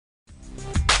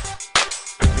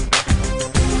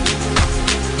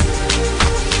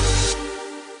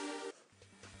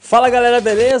Fala galera,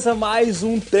 beleza? Mais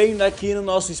um treino aqui no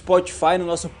nosso Spotify, no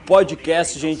nosso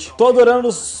podcast, gente. Tô adorando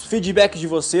os feedbacks de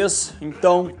vocês,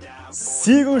 então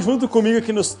sigam junto comigo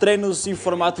aqui nos treinos em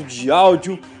formato de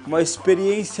áudio, uma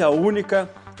experiência única.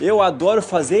 Eu adoro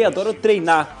fazer e adoro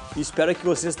treinar. Espero que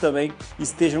vocês também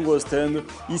estejam gostando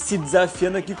e se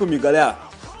desafiando aqui comigo, galera.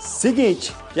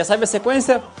 Seguinte, já sabe a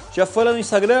sequência? Já foi lá no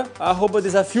Instagram,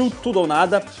 @desafio tudo ou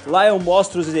nada. Lá eu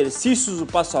mostro os exercícios, o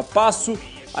passo a passo,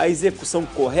 a execução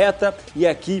correta, e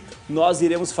aqui nós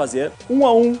iremos fazer um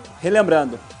a um,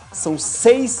 relembrando. São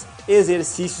 6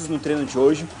 exercícios no treino de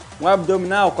hoje: um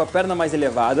abdominal com a perna mais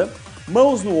elevada,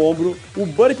 mãos no ombro, o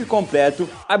burpee completo,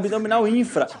 abdominal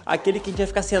infra, aquele que a gente vai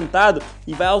ficar sentado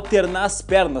e vai alternar as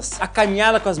pernas, a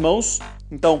caminhada com as mãos.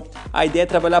 Então, a ideia é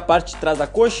trabalhar a parte de trás da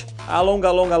coxa, alonga,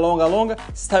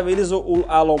 estabiliza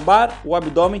a lombar, o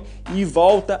abdômen e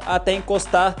volta até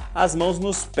encostar as mãos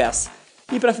nos pés.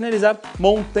 E para finalizar,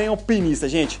 montanha alpinista.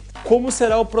 Gente, como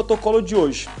será o protocolo de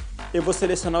hoje? Eu vou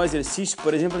selecionar o exercício,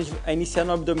 por exemplo, a gente vai iniciar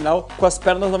no abdominal com as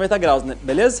pernas 90 graus, né?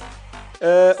 Beleza?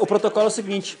 O protocolo é o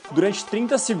seguinte: durante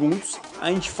 30 segundos a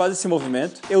gente faz esse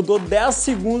movimento, eu dou 10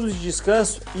 segundos de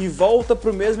descanso e volta para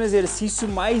o mesmo exercício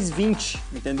mais 20,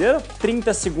 entenderam?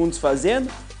 30 segundos fazendo,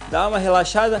 dá uma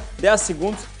relaxada, 10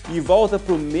 segundos e volta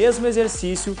para o mesmo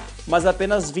exercício, mas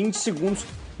apenas 20 segundos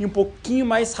e um pouquinho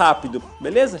mais rápido,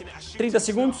 beleza? 30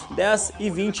 segundos, 10 e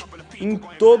 20 em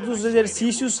todos os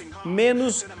exercícios,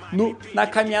 menos na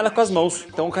caminhada com as mãos.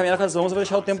 Então, caminhada com as mãos, eu vou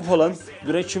deixar o tempo rolando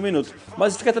durante 1 minuto.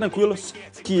 Mas fica tranquilos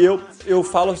que eu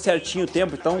falo certinho o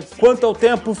tempo. Então, quanto ao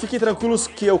tempo, fiquem tranquilos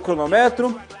que eu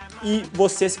cronometro e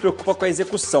você se preocupa com a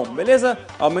execução, beleza?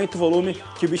 Aumenta o volume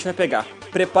que o bicho vai pegar.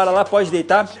 Prepara lá, pode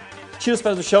deitar, tira os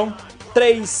pés do chão.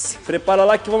 3, prepara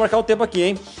lá que eu vou marcar o tempo aqui,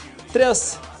 hein?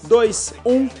 3, 2,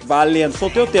 1, valendo,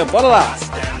 soltei o tempo, bora lá!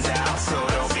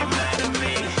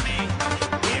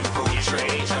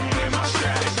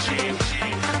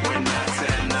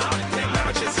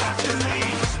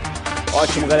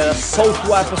 Ótimo, galera, solta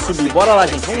o ar pra subir, bora lá,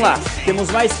 gente, vamos lá,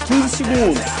 temos mais 15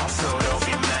 segundos.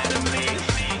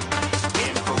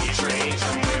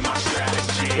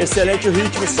 Excelente o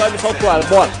ritmo, sobe e solta o ar,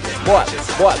 bora, bora,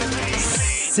 bora.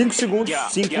 5 segundos,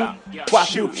 5,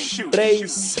 4,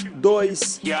 3,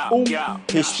 2, 1,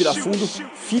 respira fundo,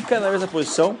 fica na mesma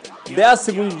posição, 10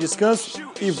 segundos de descanso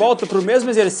e volta para o mesmo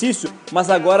exercício, mas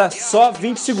agora só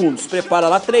 20 segundos. Prepara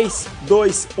lá, 3,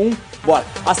 2, 1, bora.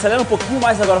 Acelera um pouquinho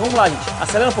mais agora, vamos lá, gente,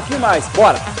 acelera um pouquinho mais,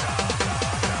 bora.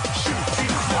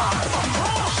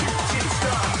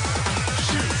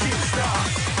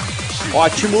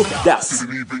 Ótimo, 10,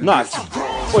 9,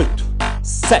 8,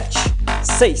 7,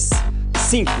 6,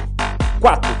 5,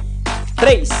 4,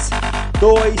 3,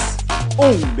 2,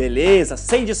 1. Beleza,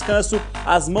 sem descanso,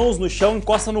 as mãos no chão,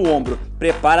 encosta no ombro.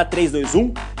 Prepara, 3, 2,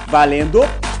 1, valendo.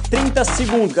 30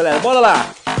 segundos, galera, bora lá.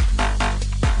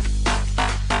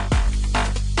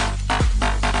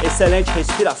 Excelente,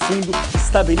 respira fundo,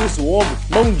 estabiliza o ombro.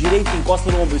 Mão direita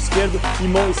encosta no ombro esquerdo e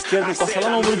mão esquerda encosta lá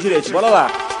no ombro direito. Bora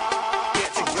lá.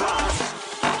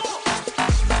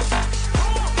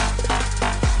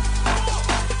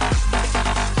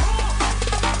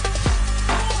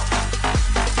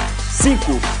 5,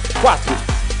 4,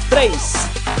 3,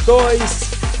 2,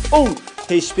 1.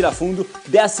 Respira fundo,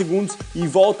 10 segundos e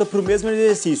volta para o mesmo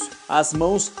exercício. As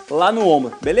mãos lá no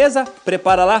ombro, beleza?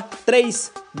 Prepara lá,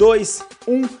 3, 2,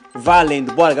 1,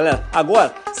 valendo. Bora, galera.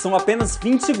 Agora são apenas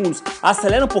 20 segundos.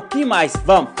 Acelera um pouquinho mais.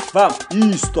 Vamos, vamos.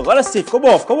 Isso, agora sim. Ficou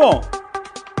bom, ficou bom.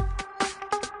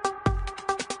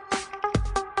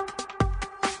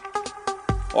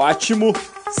 Ótimo.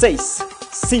 6,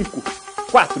 5,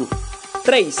 4,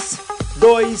 3,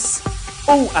 2,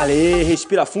 1. Ale,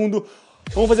 respira fundo.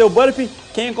 Vamos fazer o burpee.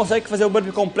 Quem consegue fazer o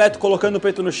burpee completo colocando o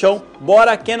peito no chão,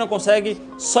 bora. Quem não consegue,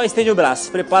 só estende o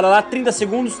braço. Prepara lá, 30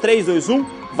 segundos, 3, 2, 1,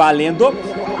 valendo.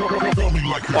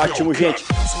 Ótimo, gente.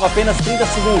 São apenas 30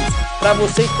 segundos. Para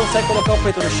você que consegue colocar o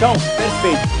peito no chão,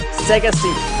 perfeito. Segue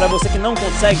assim. Para você que não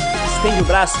consegue, estende o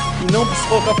braço e não precisa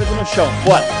colocar o peito no chão.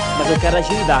 Bora. Mas eu quero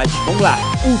agilidade. Vamos lá.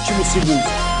 Últimos segundos.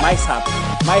 Mais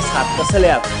rápido,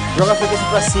 acelera. Joga a frequência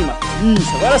pra cima.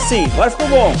 Isso, agora sim. Agora ficou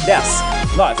bom. 10,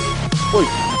 9, 8,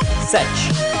 7,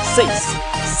 6,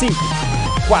 5,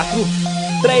 4,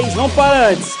 3, não para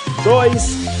antes. 2,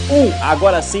 1.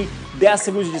 Agora sim, 10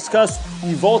 segundos de descanso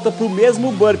e volta pro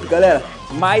mesmo burpee, galera.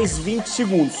 Mais 20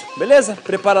 segundos, beleza?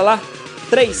 Prepara lá.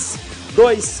 3,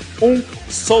 2, 1.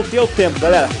 Soltei o tempo,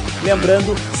 galera.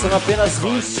 Lembrando, são apenas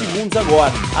 20 segundos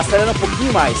agora. Acelera um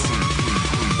pouquinho mais.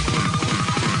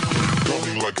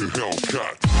 Like a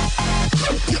Hellcat.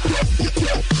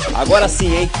 Agora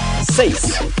sim, hein? 6,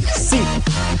 5,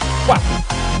 4,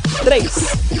 3,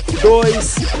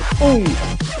 2, 1.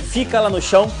 Fica lá no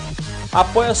chão.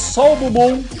 Apoia só o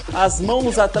bumbum, as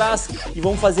mãos atrás e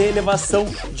vamos fazer a elevação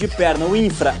de perna, o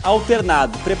infra,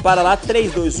 alternado. Prepara lá,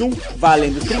 3, 2, 1,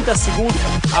 valendo 30 segundos,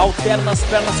 alterna as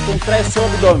pernas, contrai o seu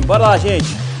abdômen. Bora lá, gente!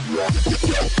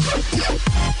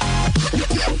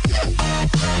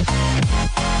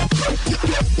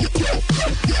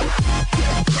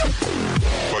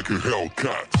 Like a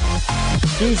Hellcat.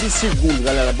 15 segundos,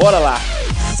 galera, bora lá.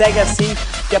 Segue assim,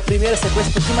 que a primeira sequência é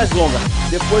um pouquinho mais longa.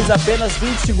 Depois apenas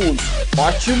 20 segundos.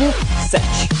 Ótimo. 7,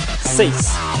 6,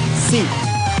 5,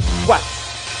 4,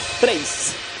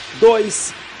 3,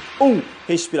 2, 1.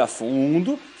 Respira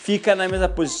fundo. Fica na mesma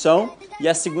posição. E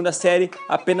a segunda série,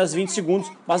 apenas 20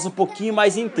 segundos, mas um pouquinho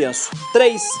mais intenso.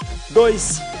 3,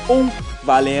 2, 1.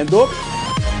 Valendo.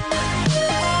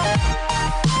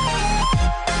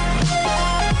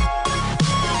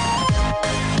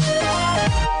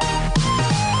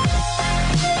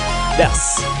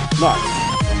 Dez, 9,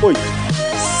 8,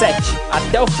 7,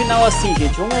 até o final assim,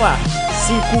 gente, vamos lá,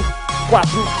 5, 4,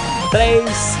 3,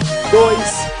 2,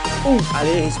 1,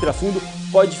 ali, respira fundo,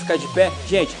 pode ficar de pé,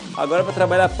 gente, agora para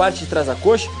trabalhar a parte de trás da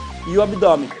coxa e o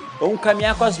abdômen, vamos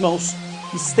caminhar com as mãos,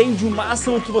 estende o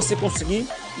máximo que você conseguir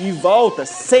e volta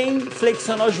sem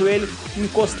flexionar o joelho e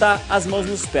encostar as mãos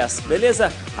nos pés,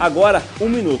 beleza? Agora, 1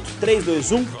 minuto, 3,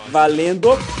 2, 1,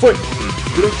 valendo, foi,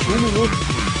 durante 1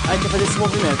 minuto, a gente vai fazer esse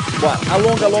movimento. Bora.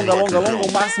 Alonga, alonga, alonga, alonga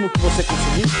o máximo que você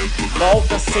conseguir.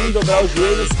 Volta sem dobrar os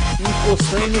joelhos,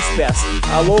 encostando nos pés.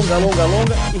 Alonga, alonga,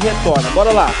 alonga e retorna.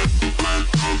 Bora lá.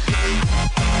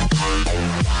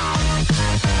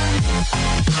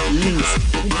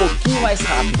 Isso. Um pouquinho mais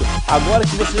rápido. Agora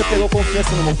que você já pegou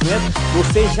confiança no movimento,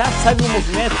 você já sabe o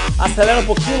movimento, acelera um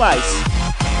pouquinho mais.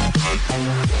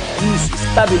 Isso.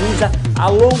 Estabiliza.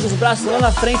 Alonga os braços lá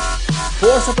na frente.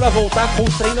 Força para voltar com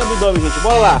o treino do abdômen, gente.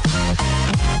 Bora lá.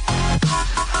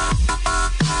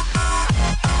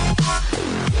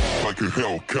 Like a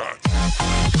Hellcat.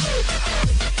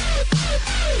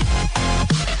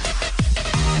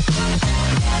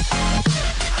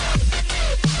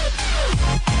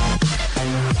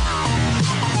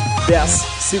 Dez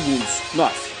segundos.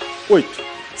 9, 8,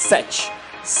 7,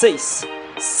 6,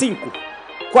 5,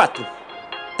 4,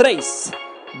 3,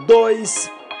 2,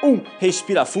 1.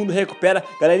 Respira fundo, recupera.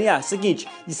 Galerinha, seguinte,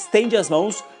 estende as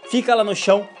mãos, fica lá no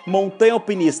chão, montanha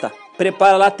alpinista.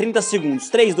 Prepara lá 30 segundos.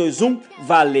 3, 2, 1,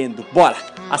 valendo. Bora.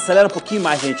 Acelera um pouquinho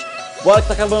mais, gente. Bora que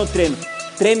tá acabando o treino.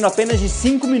 Treino apenas de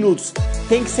 5 minutos.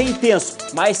 Tem que ser intenso.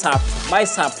 Mais rápido,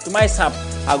 mais rápido, mais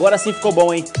rápido. Agora sim ficou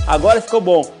bom, hein? Agora ficou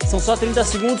bom. São só 30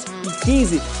 segundos e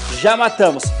 15 já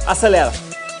matamos. Acelera.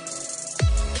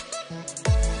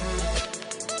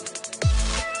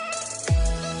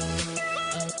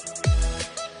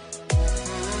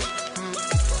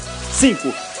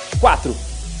 Cinco, 4,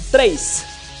 3,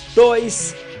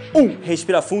 2, 1.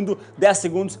 Respira fundo, 10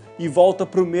 segundos e volta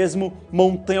pro mesmo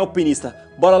montanha alpinista.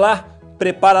 Bora lá?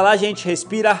 Prepara lá, gente.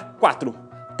 Respira. 4,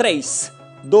 3,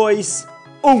 2,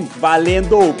 1.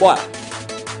 Valendo. Bora.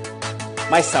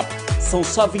 Mais rápido. São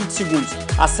só 20 segundos.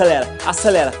 Acelera,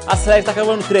 acelera, acelera que tá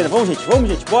acabando o treino. Vamos, gente. Vamos,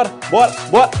 gente. Bora, bora,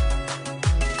 bora.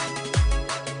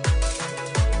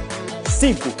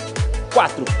 5,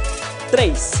 4,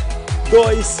 3,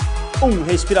 2, 1.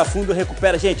 Respira fundo,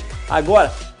 recupera, gente. Agora,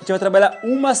 a gente vai trabalhar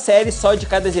uma série só de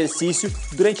cada exercício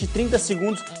durante 30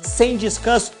 segundos, sem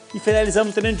descanso e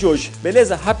finalizamos o treino de hoje.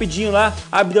 Beleza? Rapidinho lá,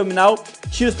 abdominal,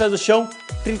 tira os pés do chão,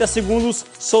 30 segundos,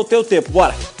 soltei o tempo.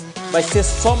 Bora! Vai ser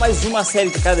só mais uma série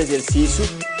de cada exercício,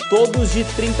 todos de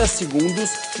 30 segundos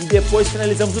e depois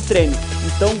finalizamos o treino.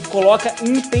 Então, coloca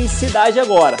intensidade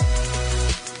agora.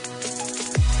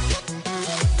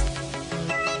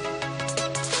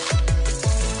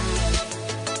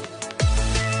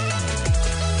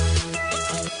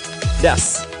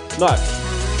 Dez, 9,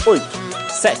 8,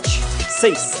 7,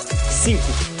 6, 5,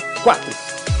 4,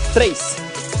 3,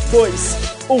 2,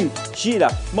 1.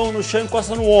 Gira, mão no chão,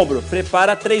 encosta no ombro.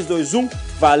 Prepara, 3, 2, 1.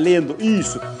 Valendo,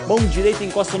 isso. Mão direita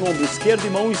encosta no ombro esquerdo e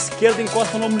mão esquerda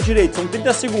encosta no ombro direito. São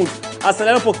 30 segundos.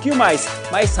 Acelera um pouquinho mais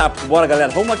rápido. Bora,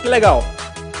 galera. Vamos lá, que legal.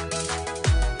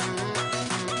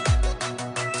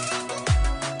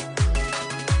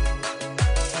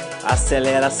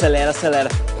 Acelera, acelera, acelera.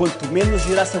 Quanto menos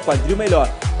girar seu quadril, melhor.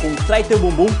 Contrai teu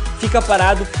bumbum, fica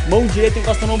parado, mão direita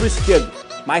encosta no ombro esquerdo.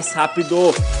 Mais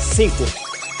rápido. 5,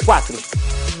 4,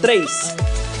 3,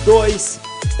 2,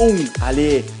 1.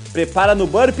 Ali. Prepara no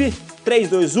burpee. 3,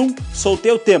 2, 1.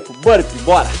 Soltei o tempo. Burpee,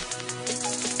 bora.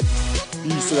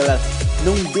 Isso, galera.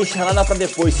 Não deixa nada pra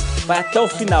depois. Vai até o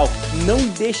final. Não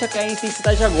deixa cair a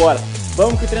intensidade agora.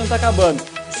 Vamos que o treino tá acabando.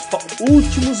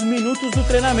 Últimos minutos do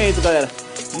treinamento, galera.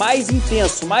 Mais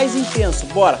intenso,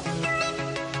 bora.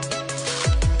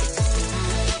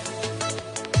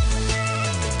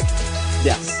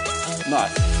 10,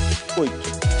 9, 8,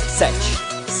 7,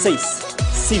 6,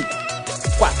 5,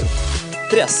 4,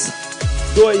 3,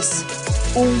 2,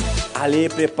 1. Ali,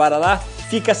 prepara lá.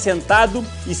 Fica sentado,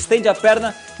 estende a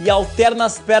perna e alterna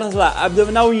as pernas lá.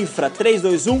 Abdominal infra. 3,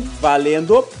 2, 1.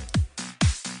 Valendo.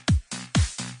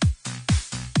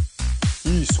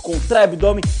 Isso, contrai o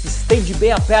abdômen, estende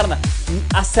bem a perna e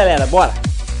acelera, bora!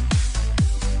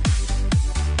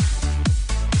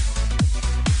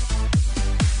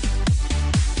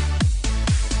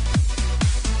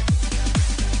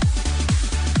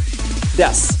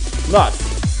 Dez, 9,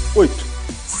 8,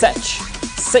 7,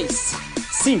 6,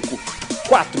 5,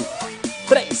 4,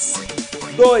 3,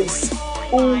 2,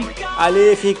 1.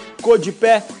 Ali, ficou de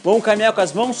pé. Vamos caminhar com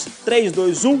as mãos. 3,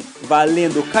 2, 1.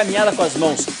 Valendo. Caminhada com as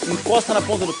mãos. Encosta na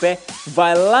ponta do pé.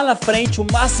 Vai lá na frente o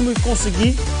máximo que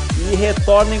conseguir e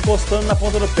retorna encostando na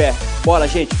ponta do pé. Bora,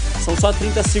 gente. São só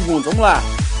 30 segundos. Vamos lá.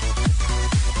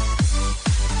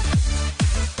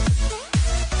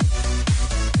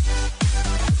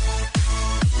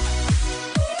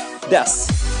 Dez,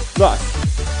 9,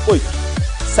 8,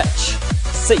 7,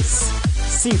 6,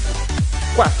 5,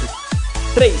 4,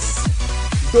 3,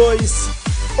 2,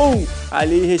 1.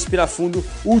 Ali, respira fundo.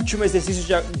 Último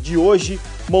exercício de hoje,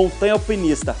 montanha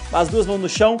alpinista. As duas mãos no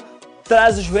chão,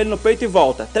 traz o joelho no peito e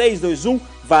volta. 3, 2, 1,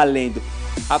 valendo.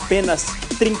 Apenas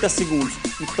 30 segundos.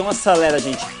 Então acelera,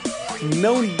 gente.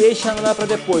 Não deixa nada para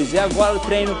depois. É agora o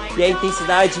treino e a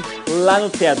intensidade lá no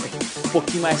teto. Um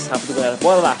pouquinho mais rápido, galera.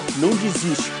 Bora lá. Não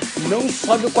desiste. Não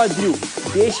sobe o quadril.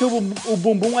 Deixa o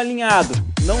bumbum alinhado.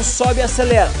 Não sobe e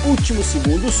acelera. Últimos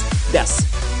segundos. 10,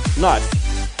 9,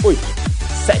 8,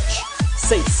 7,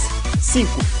 6, 5,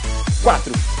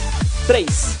 4, 3,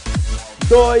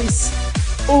 2,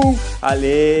 1.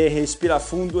 Ale, respira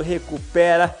fundo,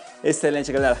 recupera.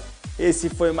 Excelente, galera. Esse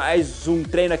foi mais um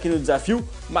treino aqui no desafio,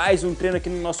 mais um treino aqui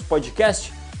no nosso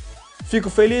podcast. Fico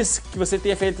feliz que você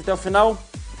tenha feito até o final.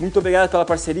 Muito obrigado pela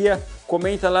parceria.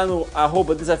 Comenta lá no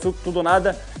 @desafio tudo ou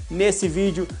nada nesse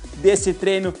vídeo desse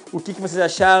treino, o que vocês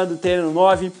acharam do treino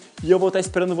 9. E eu vou estar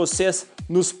esperando vocês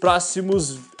nos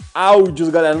próximos áudios,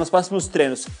 galera, nos próximos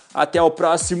treinos. Até o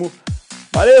próximo.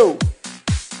 Valeu!